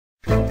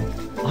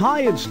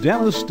Hi, it's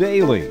Dennis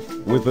Daly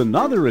with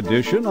another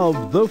edition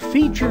of The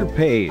Feature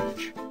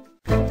Page.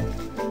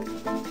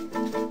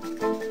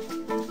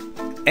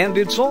 And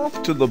it's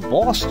off to the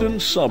Boston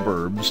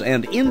suburbs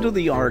and into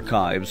the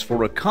archives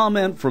for a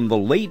comment from the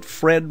late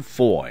FRED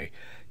FOY,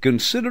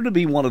 considered to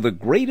be one of the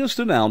greatest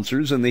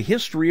announcers in the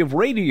history of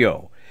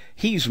radio.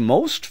 He's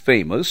most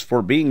famous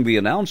for being the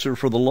announcer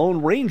for the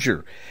Lone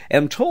Ranger,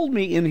 and told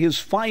me in his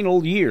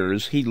final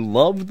years he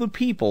loved the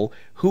people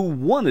who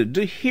wanted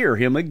to hear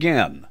him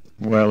again.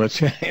 Well, it's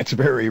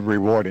very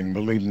rewarding,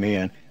 believe me,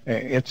 and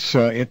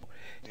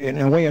in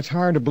a way it's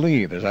hard to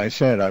believe. As I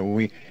said,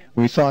 we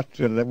thought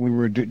that we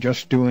were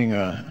just doing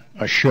a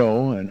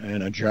show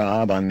and a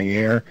job on the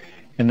air,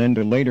 and then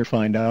to later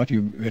find out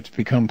it's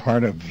become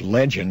part of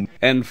legend.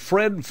 And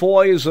FRED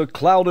FOY is a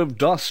cloud of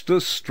dust,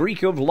 a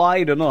streak of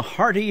light, and a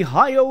hearty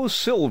hi-yo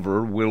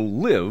silver will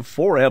live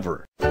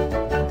forever.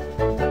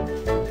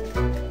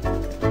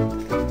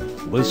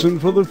 Listen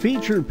for The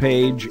Feature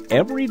Page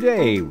every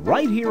day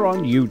right here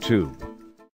on YouTube.